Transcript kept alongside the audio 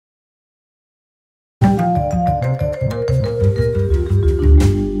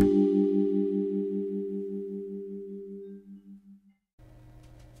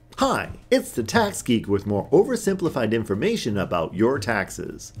Hi, it's the Tax Geek with more oversimplified information about your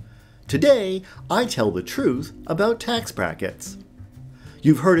taxes. Today, I tell the truth about tax brackets.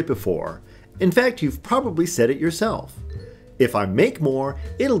 You've heard it before. In fact, you've probably said it yourself. If I make more,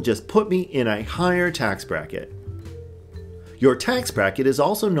 it'll just put me in a higher tax bracket. Your tax bracket is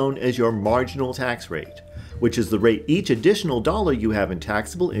also known as your marginal tax rate, which is the rate each additional dollar you have in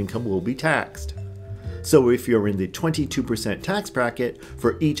taxable income will be taxed. So if you're in the 22% tax bracket,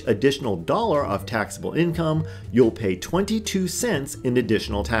 for each additional dollar of taxable income, you'll pay 22 cents in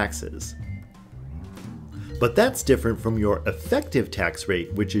additional taxes. But that's different from your effective tax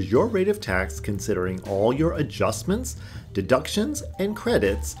rate, which is your rate of tax considering all your adjustments, deductions, and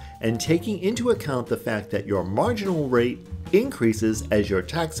credits, and taking into account the fact that your marginal rate increases as your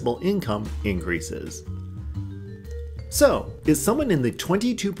taxable income increases. So, is someone in the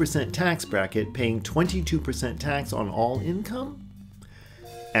 22% tax bracket paying 22% tax on all income?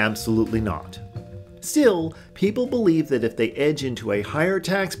 Absolutely not. Still, people believe that if they edge into a higher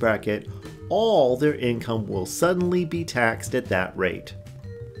tax bracket, all their income will suddenly be taxed at that rate.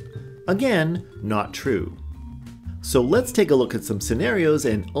 Again, not true. So let's take a look at some scenarios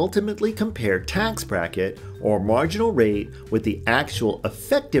and ultimately compare tax bracket or marginal rate with the actual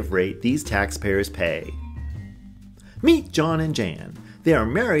effective rate these taxpayers pay. Meet John and Jan. They are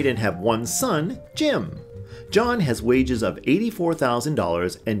married and have one son, Jim. John has wages of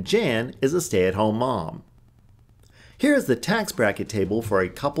 $84,000 and Jan is a stay-at-home mom. Here is the tax bracket table for a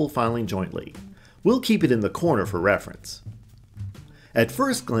couple filing jointly. We'll keep it in the corner for reference. At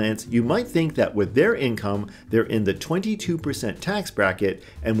first glance, you might think that with their income, they're in the 22% tax bracket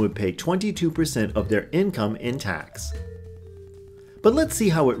and would pay 22% of their income in tax. But let's see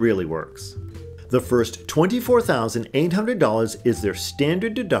how it really works. The first $24,800 is their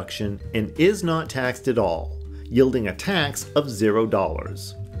standard deduction and is not taxed at all, yielding a tax of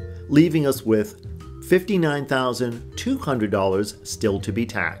 $0, leaving us with $59,200 still to be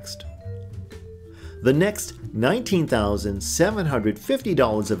taxed. The next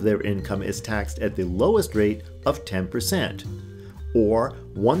 $19,750 of their income is taxed at the lowest rate of 10%, or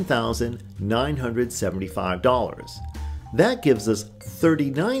 $1,975. That gives us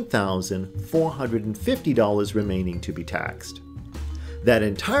 $39,450 remaining to be taxed. That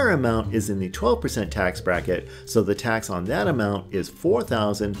entire amount is in the 12% tax bracket, so the tax on that amount is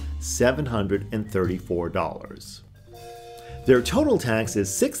 $4,734. Their total tax is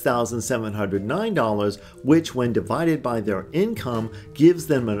 $6,709, which when divided by their income gives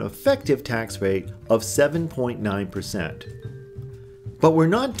them an effective tax rate of 7.9%. But we're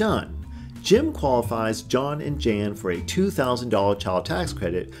not done. Jim qualifies John and Jan for a $2,000 child tax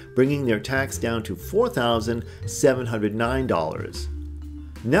credit, bringing their tax down to $4,709.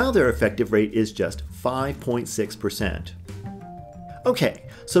 Now their effective rate is just 5.6%. Okay,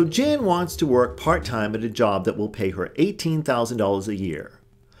 so Jan wants to work part-time at a job that will pay her $18,000 a year.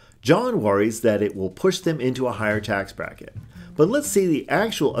 John worries that it will push them into a higher tax bracket. But let's see the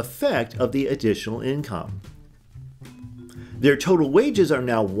actual effect of the additional income. Their total wages are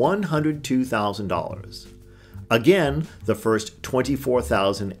now $102,000. Again, the first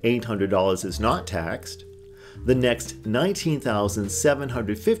 $24,800 is not taxed. The next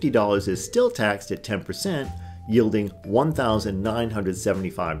 $19,750 is still taxed at 10%, yielding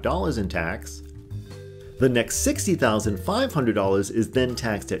 $1,975 in tax. The next $60,500 is then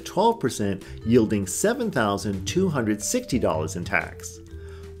taxed at 12%, yielding $7,260 in tax.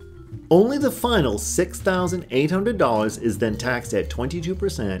 Only the final $6,800 is then taxed at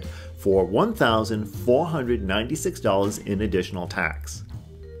 22% for $1,496 in additional tax.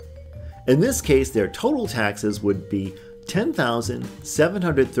 In this case, their total taxes would be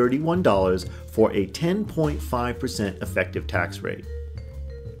 $10,731 for a 10.5% effective tax rate.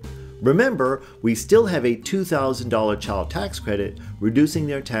 Remember, we still have a $2,000 child tax credit, reducing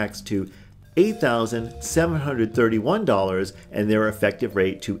their tax to $8,731 and their effective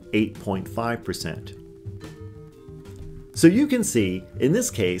rate to 8.5%. So you can see, in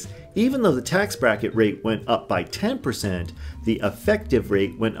this case, even though the tax bracket rate went up by 10%, the effective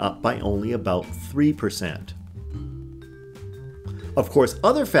rate went up by only about 3%. Of course,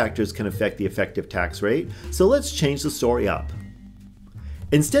 other factors can affect the effective tax rate, so let's change the story up.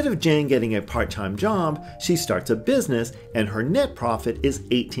 Instead of Jan getting a part-time job, she starts a business and her net profit is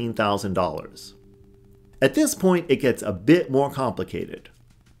 $18,000. At this point, it gets a bit more complicated.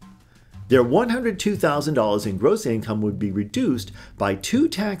 Their $102,000 in gross income would be reduced by 2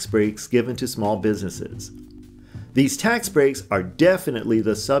 tax breaks given to small businesses. These tax breaks are definitely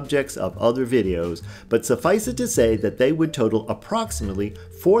the subjects of other videos, but suffice it to say that they would total approximately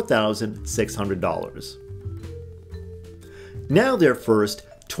 $4,600. Now their first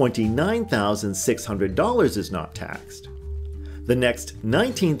 $29,600 is not taxed. The next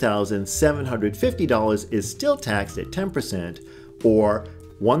 $19,750 is still taxed at 10%, or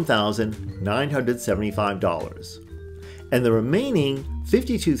 $1,975. And the remaining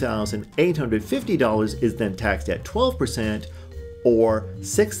 $52,850 is then taxed at 12%, or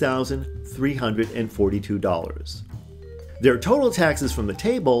 $6,342. Their total taxes from the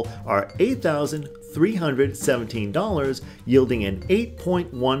table are $8,317, yielding an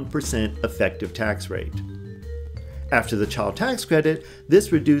 8.1% effective tax rate. After the child tax credit,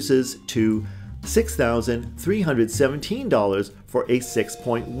 this reduces to $6,317 for a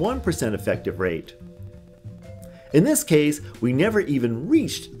 6.1% effective rate. In this case, we never even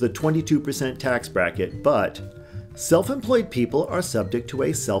reached the 22% tax bracket, but self-employed people are subject to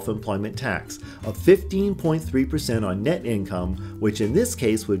a self-employment tax of 15.3% on net income, which in this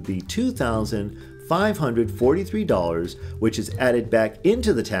case would be $2,543, which is added back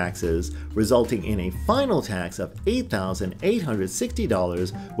into the taxes, resulting in a final tax of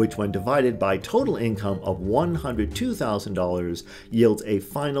 $8,860, which when divided by total income of $102,000 yields a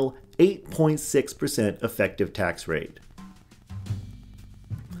final 8.6% effective tax rate.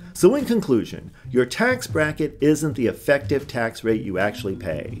 So in conclusion, your tax bracket isn't the effective tax rate you actually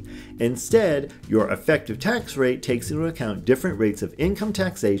pay. Instead, your effective tax rate takes into account different rates of income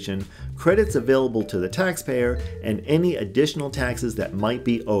taxation, credits available to the taxpayer, and any additional taxes that might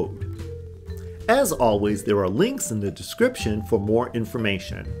be owed. As always, there are links in the description for more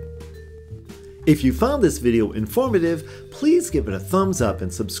information. If you found this video informative, please give it a thumbs up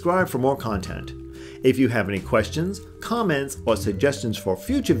and subscribe for more content. If you have any questions, comments, or suggestions for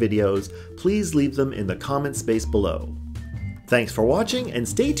future videos, please leave them in the comment space below. Thanks for watching and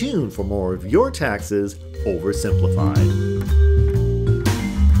stay tuned for more of Your Taxes Oversimplified.